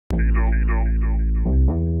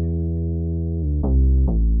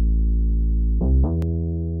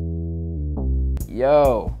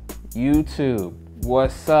Yo, YouTube,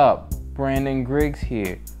 what's up? Brandon Griggs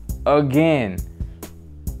here. Again.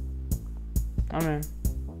 I'm in.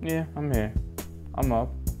 Yeah, I'm here. I'm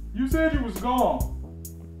up. You said you was gone.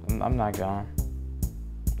 I'm not gone.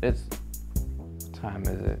 What time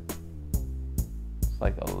is it? It's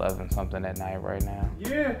like 11 something at night right now.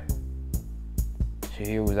 Yeah.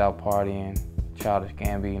 Shahir was out partying. Childish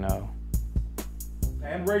Gambino.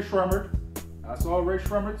 And Ray Shremmerd. I saw Ray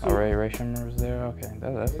Shremmerd too. Oh, Ray Shremmerd was there? Okay,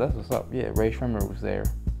 that's what's up. Yeah, Ray Shremmerd was there.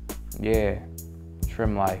 Yeah,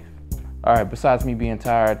 Trim Life. All right, besides me being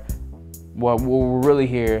tired, what we're really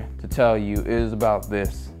here to tell you is about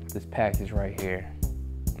this package right here.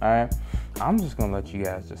 All right, I'm just gonna let you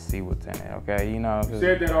guys just see what's in it, okay? You know, you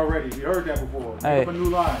said that already. You heard that before. Make up a new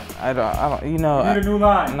line. I don't. You know, you need a new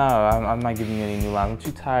line. No, I'm not giving you any new lines. I'm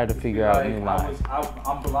too tired to figure out new lines.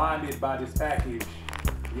 I'm blinded by this package.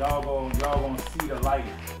 Y'all gonna see the light.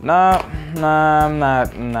 Nah, I'm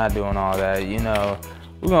not doing all that. You know,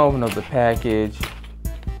 we're gonna open up the package,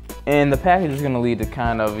 and the package is gonna lead to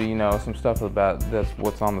kind of, you know, some stuff about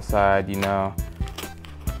what's on the side. You know,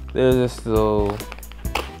 there's this little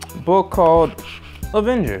book called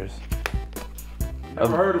Avengers.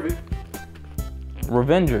 Never heard of it.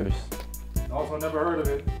 Revengers. Also never heard of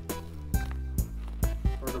it.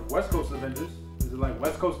 Heard of West Coast Avengers. Is it like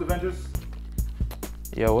West Coast Avengers?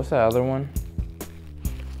 Yo, what's that other one?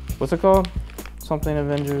 What's it called? Something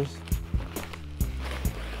Avengers?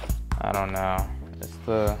 I don't know. It's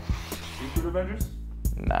the... Secret Avengers?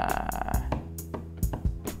 Nah.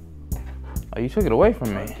 Oh, you took it away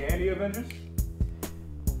from me. Uncanny Avengers?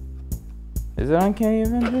 Is it Uncanny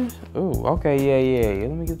Avengers? Ooh, okay, yeah.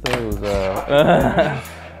 Let me get those.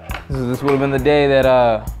 This would have been the day that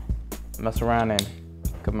I mess around and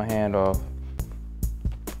cut my hand off.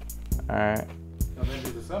 All right.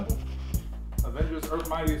 Avengers Assemble? Avengers Earth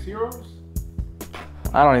Mightiest Heroes?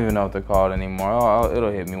 I don't even know what they're called anymore.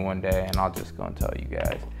 It'll hit me one day, and I'll just go and tell you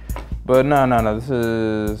guys. But no. This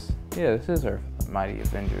is Earth Mighty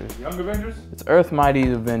Avengers. Young Avengers? It's Earth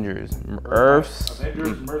Mighty Avengers. Earth's...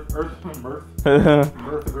 Avengers,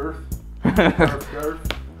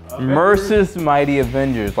 Merce's Mighty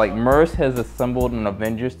Avengers. Like, Merce has assembled an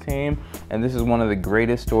Avengers team, and this is one of the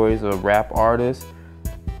greatest stories of rap artists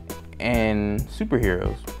and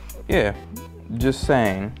superheroes. Yeah, just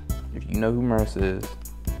saying. If you know who Merce is.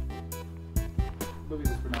 I believe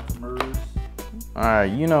it's pronounced Merce. Alright,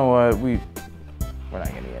 you know what? We're not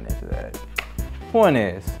gonna get into that. Point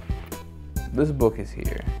is, this book is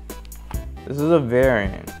here. This is a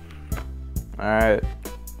variant. Alright.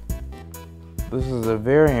 This is a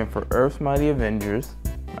variant for Earth's Mighty Avengers.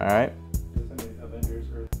 Alright. Isn't it Avengers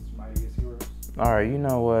Earth's Mightiest Heroes? Alright, you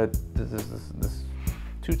know what? This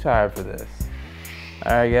too tired for this.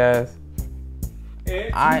 Alright, guys.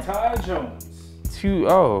 And Ty Jones.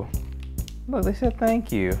 Oh. Look, they said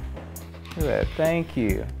thank you. Look at that. Thank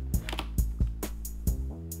you.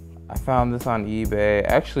 I found this on eBay.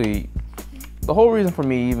 Actually, the whole reason for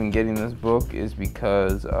me even getting this book is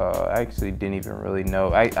because I actually didn't even really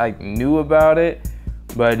know. I knew about it,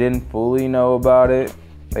 but I didn't fully know about it.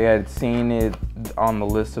 Like, I had seen it on the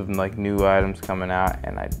list of like new items coming out,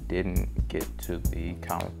 and I didn't get to the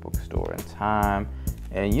comic book store in time.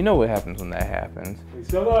 And you know what happens when that happens. They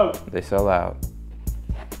sell out. They sell out.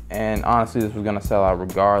 And honestly, this was gonna sell out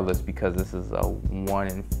regardless because this is a 1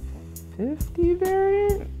 in 50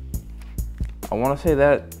 variant. I wanna say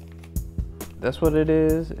that's what it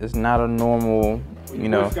is. It's not a normal, you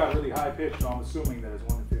know. It's got really high pitch, so I'm assuming that it's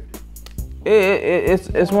 1 It's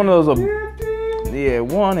in 50. one of those. 50? Yeah,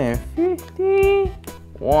 1 in 50,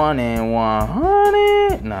 1 in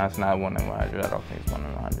 100. No, it's not 1 in 100. I don't think it's 1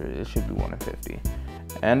 in 100. It should be 1 in 50.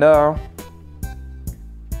 And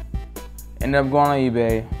ended up going on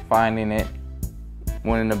eBay, finding it,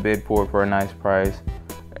 winning a bid for it for a nice price,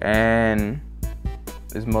 and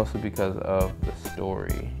it's mostly because of the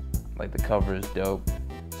story. Like, the cover is dope,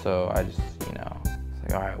 so I just, you know, it's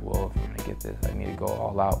like, all right, well, if I'm gonna get this, I need to go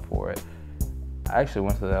all out for it. I actually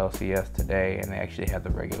went to the LCS today, and they actually had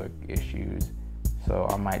the regular issues, so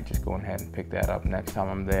I might just go ahead and pick that up next time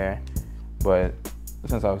I'm there. But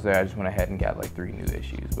since I was there, I just went ahead and got like 3 new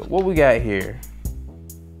issues. But what we got here,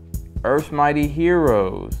 Earth's Mighty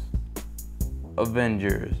Heroes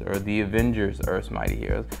Avengers, or the Avengers Earth's Mighty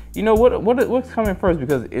Heroes. You know what's coming first,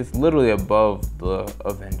 because it's literally above the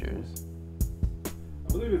Avengers.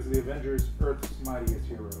 I believe it's the Avengers Earth's Mightiest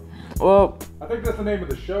Heroes. Well, I think that's the name of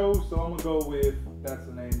the show, so I'm gonna go with that's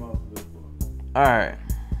the name of the book. Alright.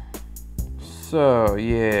 So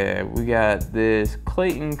yeah, we got this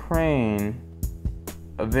Clayton Crane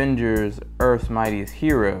Avengers Earth's Mightiest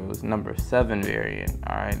Heroes number 7 variant.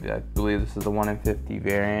 Alright, I believe this is the 1 in 50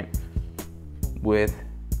 variant with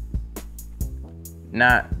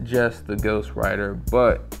not just the Ghost Rider,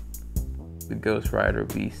 but the Ghost Rider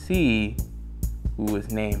VC, who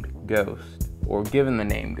was named Ghost, or given the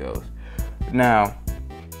name Ghost. Now,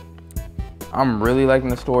 I'm really liking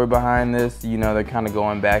the story behind this. You know, they're kind of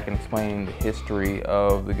going back and explaining the history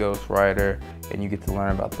of the Ghost Rider, and you get to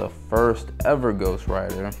learn about the first ever Ghost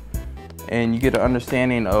Rider, and you get an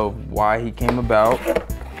understanding of why he came about.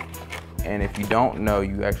 And if you don't know,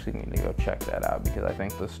 you actually need to go check that out, because I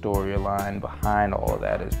think the storyline behind all of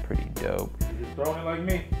that is pretty dope. You're just throwing it like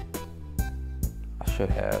me. I should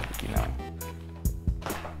have,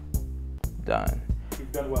 done.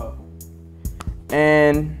 You've done well.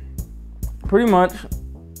 And pretty much,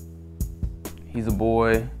 he's a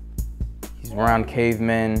boy, he's around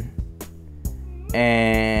cavemen,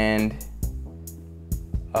 and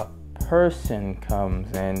a person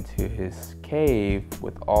comes into his cave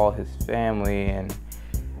with all his family, and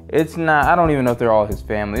it's not, I don't even know if they're all his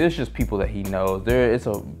family, it's just people that he knows. It's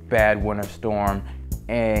a bad winter storm,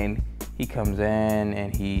 and he comes in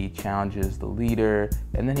and he challenges the leader,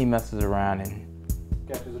 and then he messes around and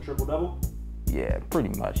catches a triple-double? Yeah, pretty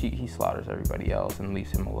much. He slaughters everybody else and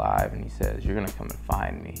leaves him alive, and he says, "You're gonna come and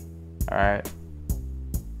find me, all right?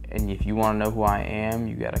 And if you want to know who I am,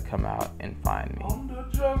 you gotta come out and find me." I'm the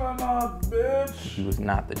Juggernaut, bitch. He was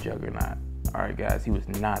not the Juggernaut. All right, guys, he was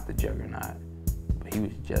not the Juggernaut, but he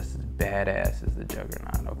was just as badass as the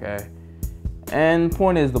Juggernaut, okay? And the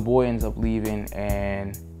point is, the boy ends up leaving,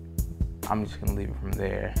 and I'm just gonna leave it from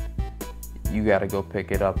there. You gotta go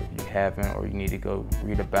pick it up if you haven't, or you need to go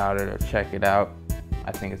read about it or check it out.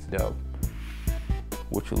 I think it's dope.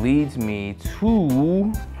 Which leads me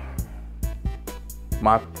to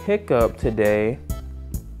my pickup today,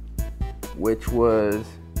 which was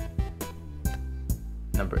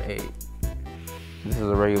number 8. This is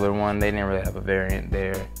a regular one. They didn't really have a variant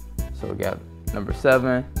there. So we got number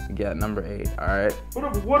 7, we got number 8, all right?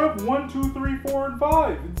 What if 1, 2, 3, 4, and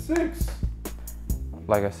 5, and 6?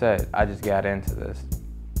 Like I said, I just got into this.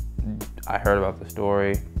 I heard about the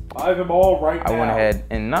story. Buy them all right now. I went ahead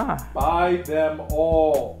and Buy them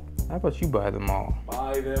all. How about you buy them all?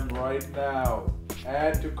 Buy them right now.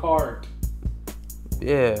 Add to cart.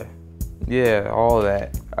 Yeah, all of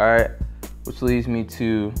that. All right, which leads me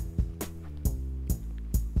to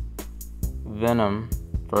Venom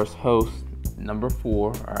First Host number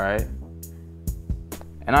 4. All right.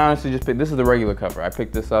 And I honestly just picked, this is the regular cover. I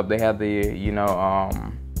picked this up. They had the,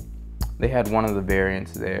 they had one of the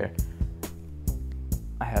variants there.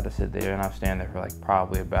 I had to sit there and I was standing there for like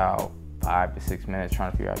probably about 5 to 6 minutes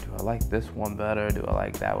trying to figure out, do I like this one better? Do I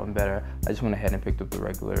like that one better? I just went ahead and picked up the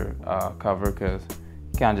regular cover because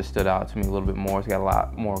it kind of just stood out to me a little bit more. It's got a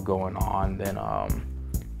lot more going on than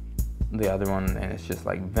the other one, and it's just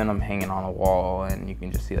like Venom hanging on a wall, and you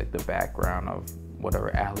can just see like the background of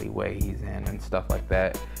whatever alleyway he's in and stuff like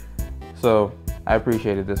that. So I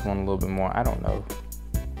appreciated this one a little bit more. I don't know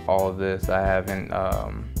all of this. I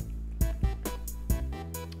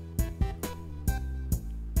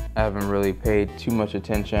haven't really paid too much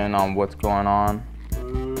attention on what's going on.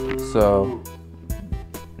 So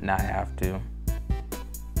now I have to.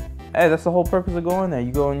 Hey, that's the whole purpose of going there.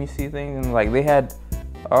 You go and you see things, and like they had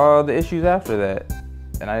the issues after that,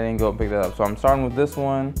 and I didn't go and pick that up. So I'm starting with this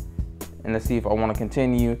one, and let's see if I want to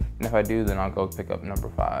continue, and if I do, then I'll go pick up number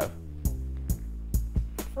 5.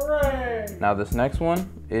 Hooray! Now this next one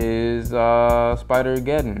is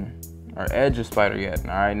Spider-Geddon, or Edge of Spider-Geddon,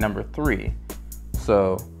 all right, number 3.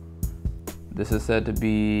 So this is said to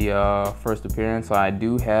be first appearance. I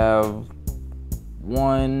do have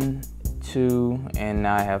 1, 2, and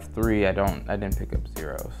now I have 3. I didn't pick up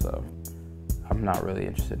 0, so I'm not really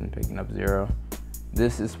interested in picking up 0.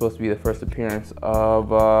 This is supposed to be the first appearance of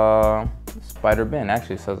Spider-Ben.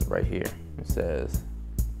 Actually, it says it right here. It says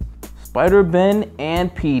Spider-Ben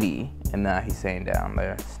and Petey. And now he's saying down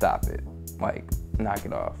there, stop it. Like, knock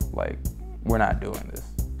it off. Like, we're not doing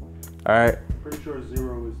this. All right? Pretty sure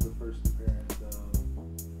 0 is the first appearance of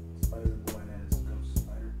Spider-Gwen as Ghost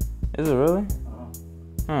Spider. Is it really?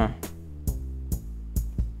 Uh-huh.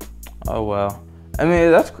 Oh, well. I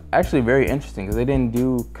mean, that's actually very interesting because they didn't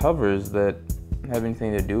do covers that have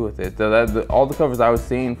anything to do with it. So all the covers I was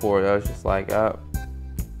seeing for it, I was just like, didn't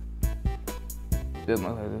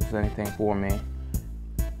look like this was anything for me.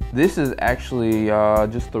 This is actually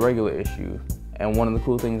just the regular issue, and one of the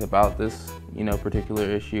cool things about this, particular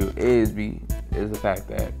issue is the fact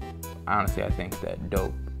that honestly I think that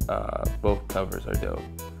both covers are dope.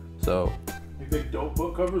 So you think dope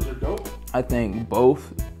book covers are dope? I think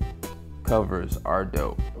both covers are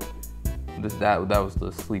dope. That was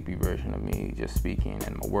the sleepy version of me just speaking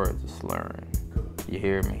and my words are slurring. You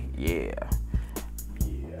hear me? Yeah.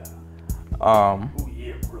 Yeah. Oh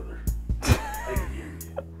yeah, brother. I can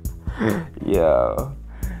hear you. Yeah.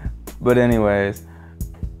 But anyways,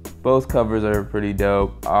 both covers are pretty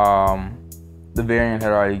dope. The variant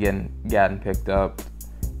had already gotten picked up.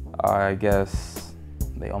 I guess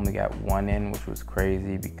they only got one in, which was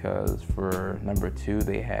crazy because for number 2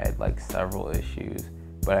 they had like several issues.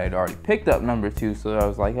 But I had already picked up number 2, so I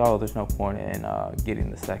was like, oh, there's no point in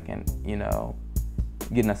getting a second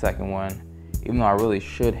one. Even though I really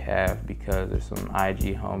should have, because there's some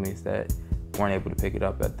IG homies that weren't able to pick it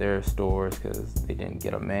up at their stores because they didn't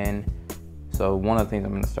get them in. So one of the things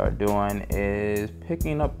I'm gonna start doing is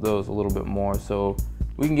picking up those a little bit more so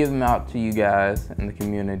we can give them out to you guys in the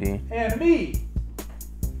community. And me.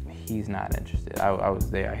 He's not interested. I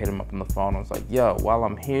was there. I hit him up on the phone. I was like, yo, while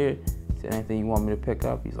I'm here, is there anything you want me to pick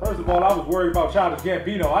up? He's like, first of all, I was worried about Childish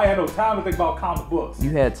Gambino. I had no time to think about comic books.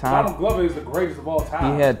 You had time. Donald Glover is the greatest of all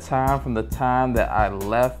time. He had time from the time that I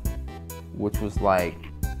left, which was like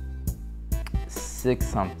 6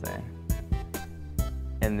 something.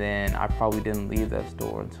 And then I probably didn't leave that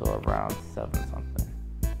store until around 7 something.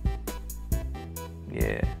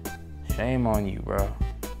 Yeah. Shame on you, bro.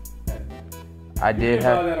 I did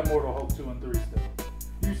have that Immortal Hulk 2 and 3 still.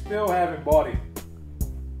 You still haven't bought it.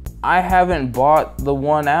 I haven't bought the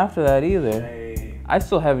one after that either. Shame. I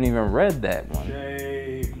still haven't even read that one.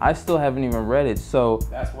 Shame. I still haven't even read it, so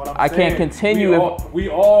that's what I can't continue. We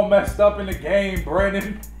all messed up in the game,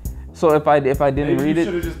 Brandon. So if I didn't read it, you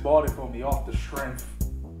should have just bought it for me off the strength.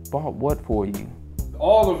 Bought what for you?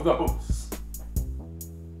 All of those.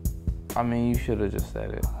 I mean, you should have just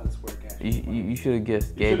said it. I swear, you should have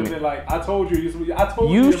just gave me. You should have been like, I told you.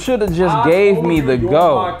 You should have just gave me the go.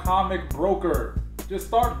 You're my comic broker. Just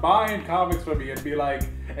start buying comics for me and be like,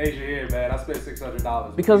 hey, here, man, I spent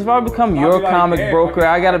 $600. Because if I become your comic broker,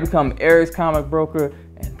 I gotta become Eric's comic broker,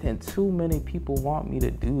 and then too many people want me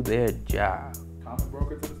to do their job. Comic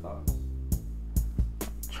broker to the stars.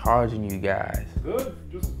 Charging you guys. Good.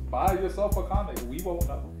 Just buy yourself a comic. We won't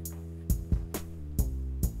know.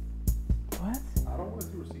 What? I don't want to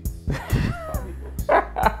see receipts. Buy me books.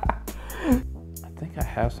 I think I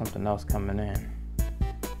have something else coming in.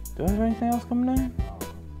 Do I have anything else coming in?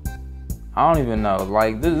 I don't even know.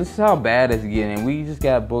 Like, this is how bad it's getting. We just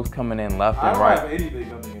got books coming in left and right. I don't have anything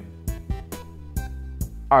coming in.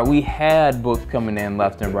 Alright, we had books coming in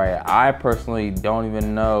left and right. I personally don't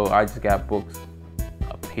even know. I just got books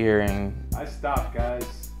appearing. I stopped,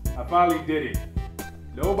 guys. I finally did it.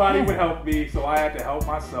 Nobody would help me, so I had to help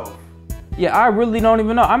myself. Yeah, I really don't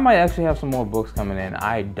even know. I might actually have some more books coming in.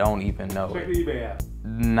 I don't even know. Check the eBay app.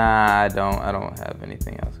 Nah, I don't have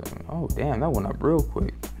anything else coming. Oh, damn, that went up real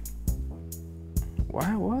quick.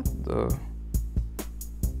 Why? What the?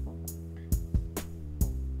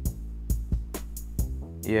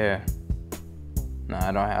 Yeah. Nah,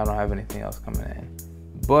 I don't have anything else coming in.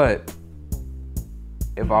 But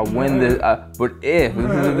if I win this,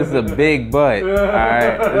 this is a big but. All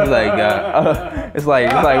right, it's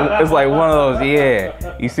like one of those.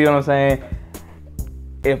 Yeah, you see what I'm saying?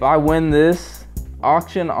 If I win this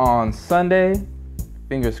auction on Sunday,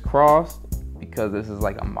 fingers crossed, because this is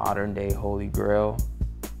like a modern day Holy Grail.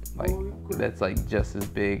 Like that's like just as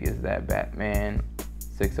big as that Batman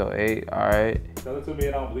 608. All right. Tell it to me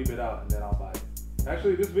and I'll bleep it out and then I'll buy it.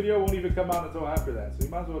 Actually, this video won't even come out until after that, so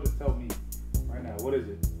you might as well just tell me right now. What is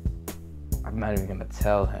it? I'm not even gonna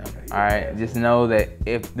tell him. All right. Just know that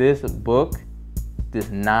if this book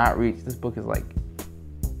does not reach, this book is like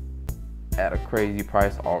at a crazy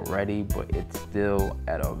price already, but it's still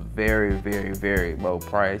at a very, very, very low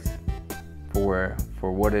price for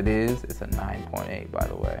what it is. It's a 9.8, by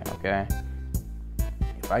the way. Okay.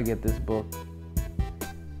 If I get this book,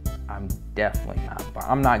 I'm definitely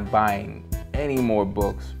I'm not buying any more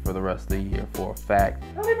books for the rest of the year for a fact.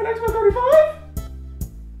 Not even X-Men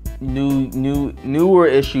 35? Newer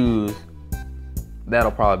issues,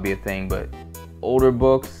 that'll probably be a thing, but older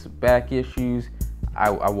books, back issues, I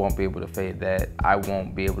won't be able to fade that. I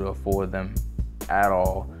won't be able to afford them at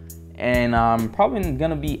all. And I'm probably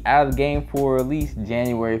gonna be out of the game for at least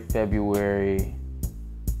January, February,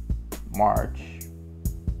 March.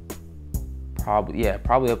 Probably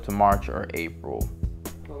up to March or April.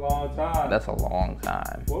 That's a long time. That's a long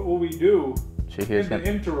time. What will we do in the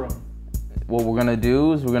interim? What we're gonna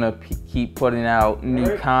do is we're gonna keep putting out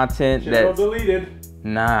new content that's deleted.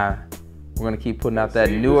 Nah. We're gonna keep putting out that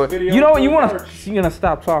newer. You know what? You're gonna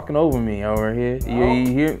stop talking over me over here. No. You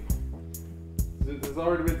hear? This is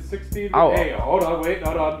already been 16. Oh. Hey, hold on, wait,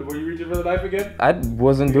 hold on. Were you reaching for the knife again? I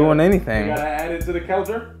wasn't doing anything. You gotta add it to the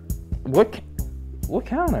counter. What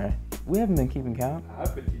counter? We haven't been keeping count.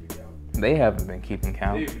 I've been keeping count. They haven't been keeping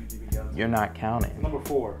count. They've been keeping count. You're not counting. Number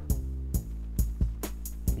 4.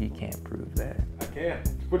 You can't prove that. I can.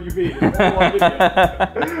 What do you mean? It's only one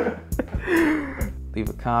video. Leave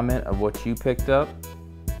a comment of what you picked up.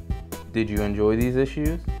 Did you enjoy these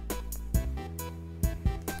issues?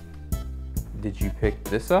 Did you pick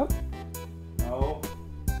this up? No.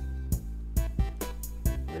 I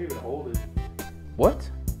didn't even hold it. What?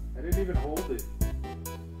 I didn't even hold it.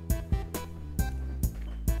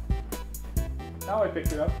 Now I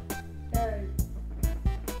picked it up. Yay.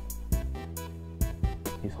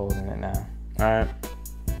 He's holding it now. Alright.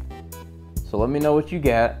 So let me know what you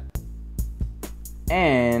got.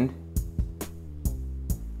 And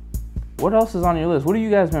what else is on your list? What have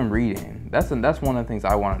you guys been reading? That's one of the things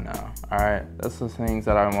I want to know. Alright. That's the things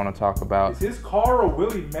that I want to talk about. Is his car a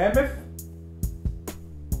woolly mammoth?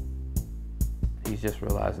 He's just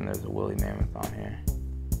realizing there's a woolly mammoth on here.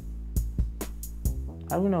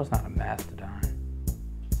 How do we know it's not a mastodon?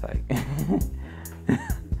 It's like I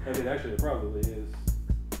mean, actually, it probably is.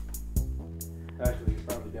 Actually, it's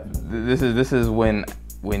probably definitely. This is when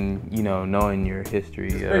you know, knowing your history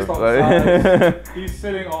Based of on the size, he's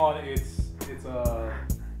sitting on its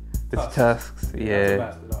tusks. Yeah.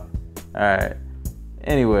 That's a mastodon. All right.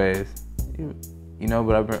 Anyways, you know,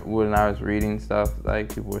 but when I was reading stuff,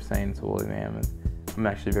 like people were saying it's a woolly mammoth. I'm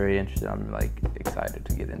actually very interested. I'm like excited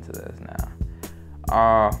to get into this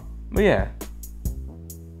now. But yeah,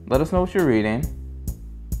 let us know what you're reading.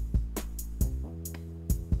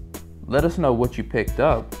 Let us know what you picked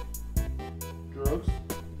up. Drugs.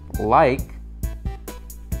 Like,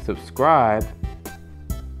 subscribe,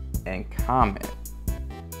 and comment.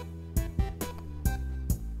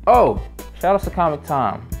 Oh, shout out to Comic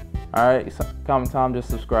Tom. All right, Comic Tom just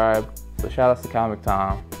subscribed, so shout out to Comic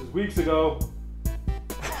Tom. This is weeks ago.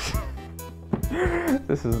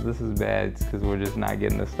 This is bad because we're just not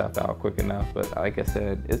getting this stuff out quick enough. But like I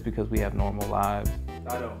said, it's because we have normal lives.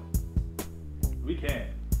 I don't. We can.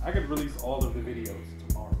 I could release all of the videos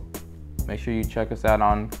tomorrow. Make sure you check us out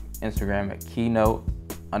on Instagram at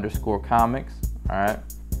keynote_comics. All right,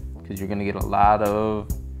 because you're gonna get a lot of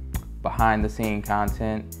behind-the-scene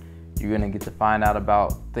content. You're gonna get to find out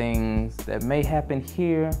about things that may happen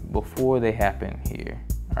here before they happen here.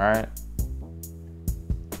 All right.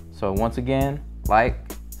 So once again, like,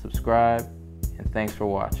 subscribe, and thanks for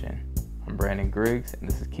watching. I'm Brandon Griggs, and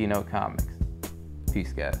this is Keynote Comics.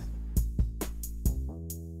 Peace, guys.